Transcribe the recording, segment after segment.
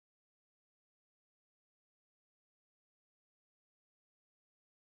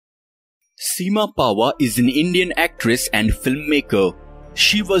Seema Pahwa is an Indian actress and filmmaker.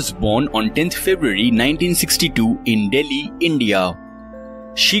 She was born on 10th February 1962 in Delhi, India.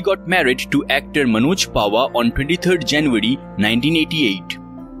 She got married to actor Manoj Pahwa on 23rd January 1988.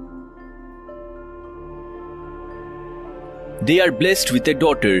 They are blessed with a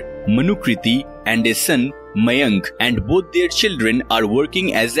daughter, Manukriti, and a son, Mayank, and both their children are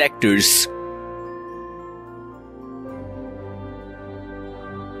working as actors.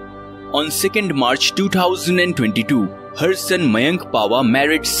 On 2nd March 2022, her son Mayank Pahwa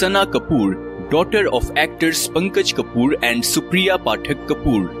married Sanah Kapur, daughter of actors Pankaj Kapur and Supriya Pathak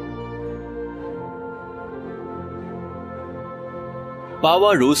Kapur.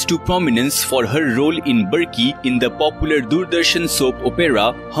 Pahwa rose to prominence for her role in Barki in the popular Doordarshan soap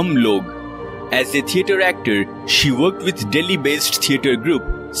opera Hum Log. As a theatre actor, she worked with Delhi-based theatre group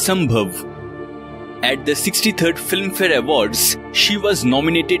Sambhav. At the 63rd Filmfare Awards, she was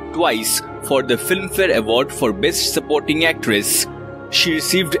nominated twice for the Filmfare Award for Best Supporting Actress. She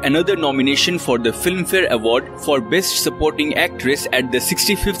received another nomination for the Filmfare Award for Best Supporting Actress at the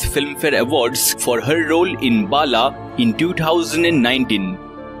 65th Filmfare Awards for her role in Bala in 2019.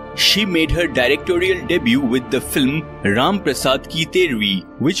 She made her directorial debut with the film Ram Prasad Ki Tervi,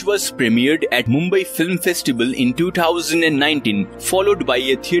 which was premiered at Mumbai Film Festival in 2019, followed by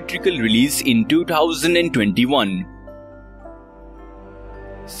a theatrical release in 2021.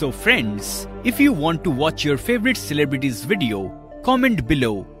 So friends, if you want to watch your favorite celebrities video, comment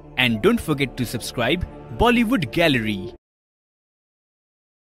below and don't forget to subscribe Bollywood Gallery.